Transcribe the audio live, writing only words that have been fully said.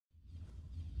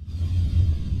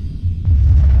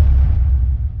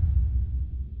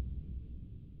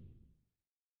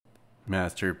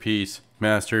Masterpiece,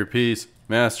 masterpiece,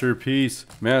 masterpiece,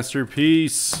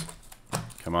 masterpiece.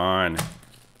 Come on.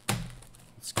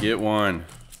 Let's get one.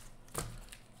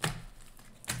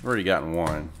 I've already gotten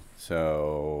one,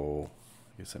 so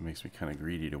I guess that makes me kind of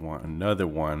greedy to want another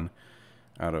one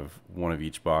out of one of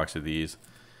each box of these.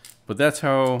 But that's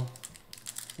how,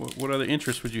 what other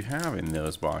interest would you have in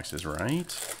those boxes,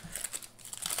 right?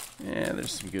 Yeah,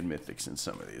 there's some good mythics in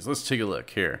some of these. Let's take a look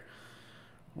here.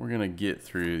 We're going to get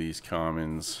through these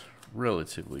commons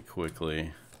relatively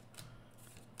quickly.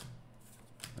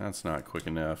 That's not quick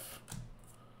enough.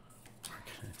 We're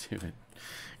going to do it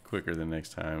quicker the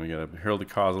next time. We got a Herald of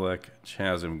Kozilek,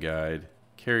 Chasm Guide,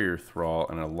 Carrier Thrall,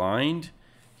 and Aligned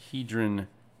Hedron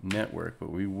Network. But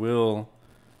we will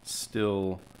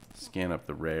still scan up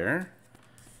the rare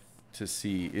to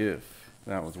see if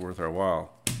that was worth our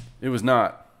while. It was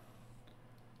not.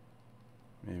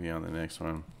 Maybe on the next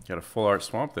one. Got a full art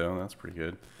swamp though. That's pretty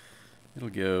good. It'll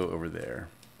go over there.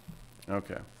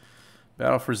 Okay.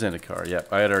 Battle for Zendikar.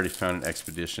 Yep, I had already found an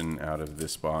expedition out of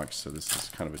this box, so this is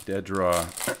kind of a dead draw.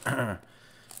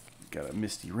 Got a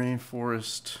Misty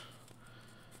Rainforest,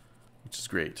 which is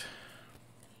great.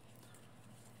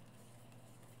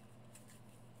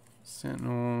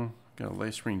 Sentinel. Got a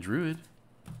Lifespring Druid.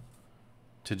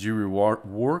 Tajuru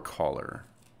Warcaller.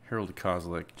 Herald of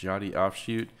Kozilek. Jati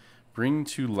Offshoot. Bring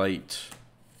to Light.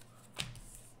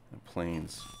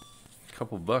 Plains. A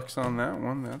couple bucks on that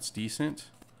one. That's decent.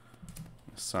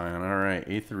 Scion. Alright.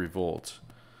 Aether Revolt.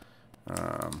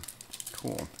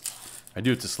 Cool. I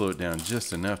do have to slow it down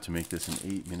just enough to make this an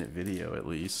 8-minute video at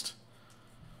least.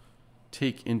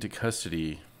 Take into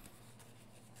custody.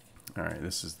 Alright.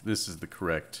 This is the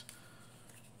correct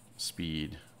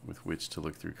speed with which to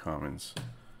look through commons.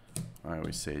 I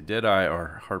always say Deadeye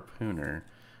or Harpooner.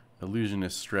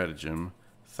 Illusionist Stratagem,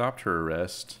 Thopter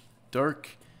Arrest, Dark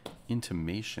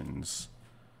Intimations.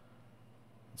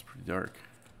 That's pretty dark.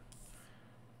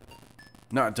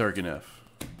 Not dark enough.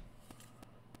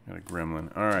 Got a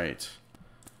Gremlin. Alright.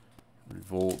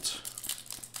 Revolt.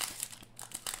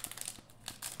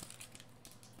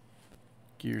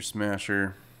 Gear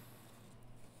Smasher.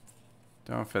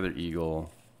 Dawnfeather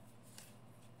Eagle.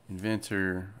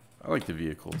 Inventor. I like the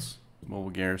vehicles.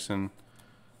 Mobile Garrison.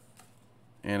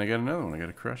 And I got another one. I got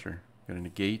a Crusher. Got a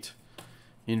Negate.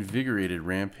 Invigorated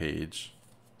Rampage.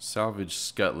 Salvage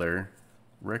Scuttler.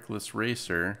 Reckless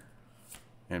Racer.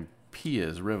 And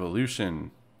Pia's Revolution.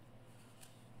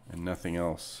 And nothing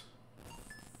else.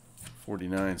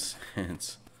 49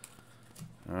 cents.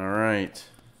 Alright.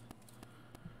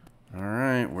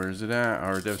 Alright, where's it at?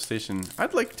 Our Devastation.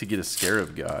 I'd like to get a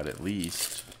Scarab God at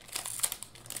least.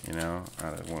 You know,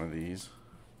 out of one of these.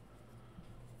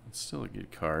 It's still a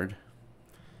good card.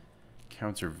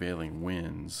 Countervailing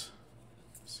Winds.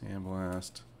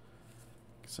 Sandblast.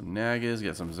 Got some Nagas,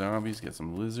 got some zombies, got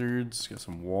some lizards, got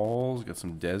some walls, got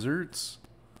some deserts.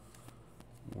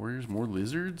 Warriors, more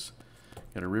lizards.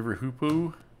 Got a River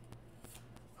Hoopoe.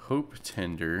 Hope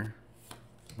Tender.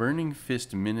 Burning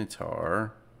Fist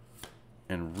Minotaur.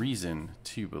 And Reason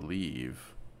to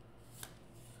Believe.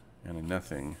 And a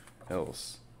nothing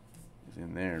else is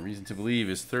in there. Reason to Believe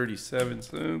is 37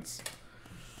 cents.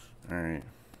 Alright.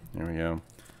 There we go.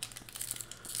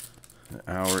 The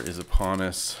hour is upon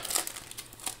us.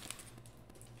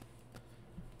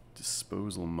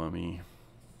 Disposal Mummy.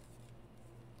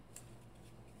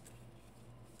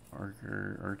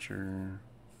 Archer.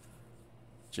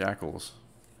 Jackals.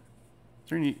 Is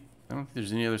there any, I don't think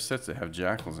there's any other sets that have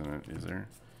jackals in it, is there?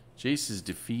 Jace's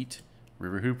Defeat.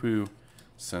 River Hoopoe.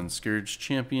 Sun Scourge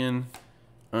Champion.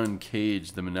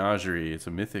 Uncaged the Menagerie. It's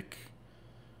a mythic.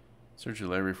 Search your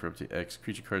library for up to X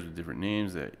creature cards with different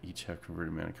names that each have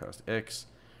converted mana cost X.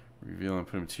 Reveal and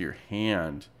put them to your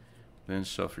hand. Then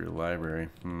shuffle your library.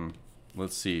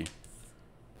 Let's see.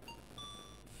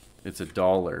 It's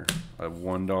 $1. A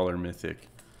 $1 mythic.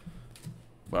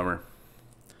 Bummer.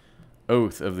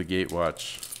 Oath of the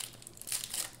Gatewatch.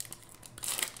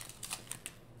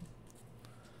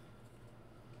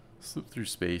 Slip through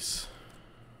space.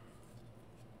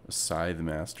 A Scythe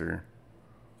Master.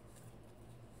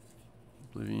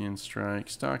 Oblivion Strike,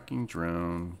 Stalking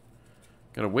Drone.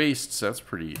 Got a Waste, so that's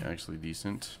pretty actually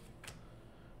decent.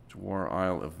 Jawar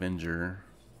Isle Avenger.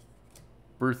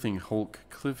 Birthing Hulk,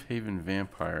 Cliffhaven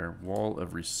Vampire, Wall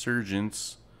of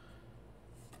Resurgence,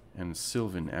 and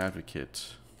Sylvan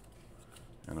Advocate.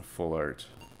 And a full art.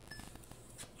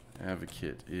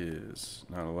 Advocate is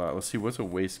not a lot. Let's see, what's a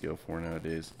Waste go for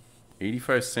nowadays?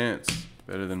 85 cents.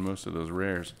 Better than most of those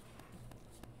rares.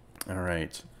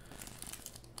 Alright.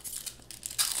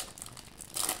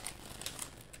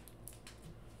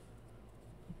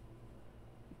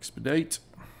 Expedite.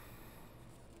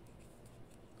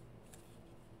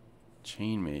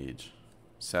 Chain Mage.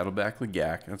 Saddleback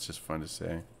Legak. That's just fun to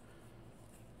say.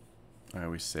 I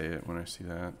always say it when I see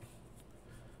that.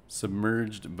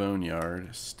 Submerged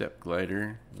Boneyard. Step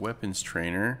Glider. Weapons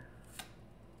Trainer.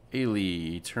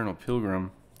 Ailey. Eternal Pilgrim.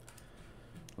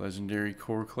 Legendary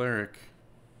Core Cleric.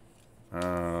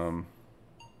 Buck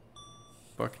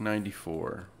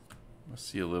 94. Let's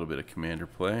see a little bit of Commander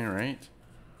play, right?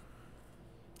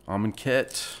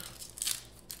 Amonkhet.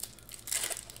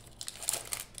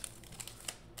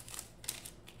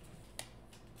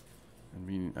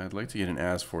 I mean, I'd like to get an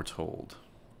As Foretold.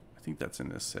 I think that's in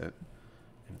this set.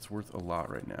 And it's worth a lot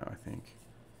right now, I think.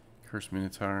 Curse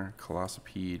Minotaur,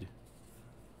 Colossopede.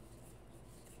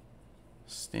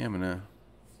 Stamina.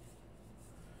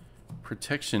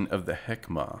 Protection of the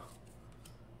Heckma.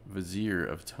 Vizier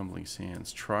of Tumbling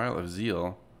Sands. Trial of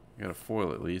Zeal. I got a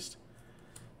foil at least.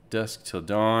 Dusk Till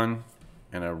Dawn.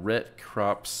 And a Ret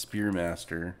Crop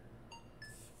Spearmaster.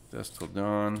 Dusk Till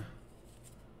Dawn.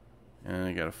 And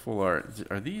I got a full art.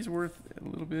 Are these worth a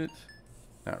little bit?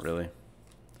 Not really.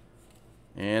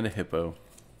 And a hippo.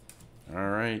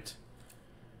 Alright.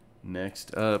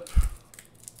 Next up.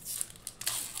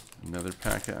 Another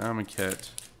pack of Amonkhet.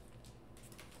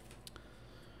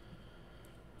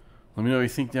 Let me know what you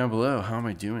think down below. How am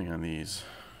I doing on these?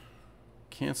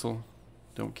 Cancel.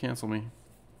 Don't cancel me.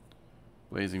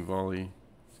 Blazing Volley.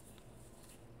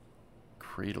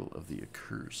 Cradle of the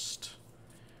Accursed.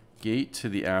 Gate to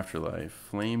the Afterlife.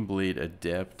 Flame Blade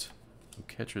Adept.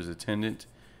 Oketra's Attendant.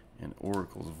 And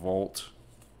Oracle's Vault.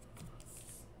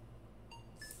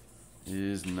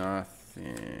 Is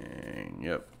nothing.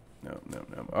 Yep. No.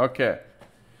 Okay.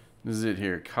 This is it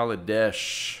here.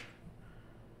 Kaladesh.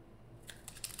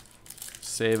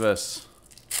 Save us.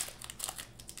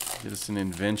 Get us an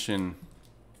invention.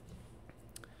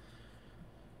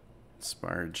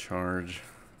 Inspired Charge.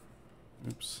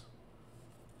 Oops.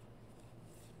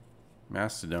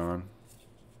 Mastodon.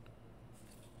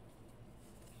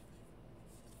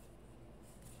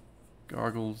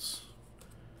 Goggles.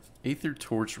 Aether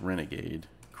Torch Renegade.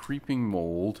 Creeping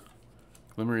Mold.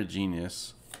 Glimmer of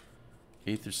Genius.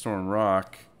 Aether Storm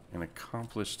Rock. And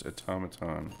Accomplished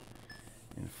Automaton.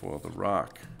 In foil, the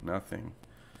rock. Nothing.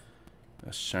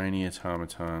 A shiny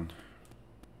automaton.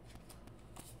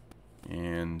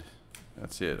 And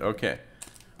that's it. Okay.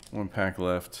 One pack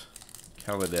left.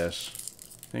 Kaladesh.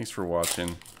 Thanks for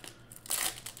watching.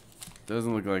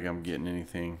 Doesn't look like I'm getting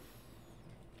anything.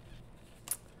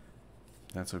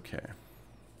 That's okay.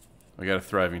 I got a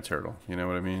thriving turtle. You know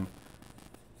what I mean?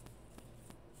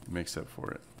 It makes up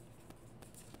for it.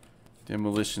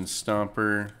 Demolition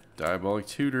Stomper. Diabolic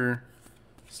Tutor.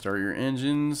 Start Your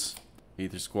Engines.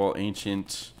 Aether Squall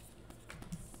Ancient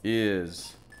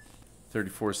is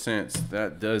 34 cents.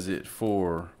 That does it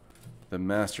for the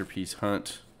Masterpiece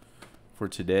Hunt for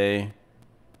today.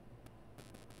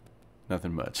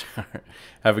 Nothing much.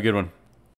 Have a good one.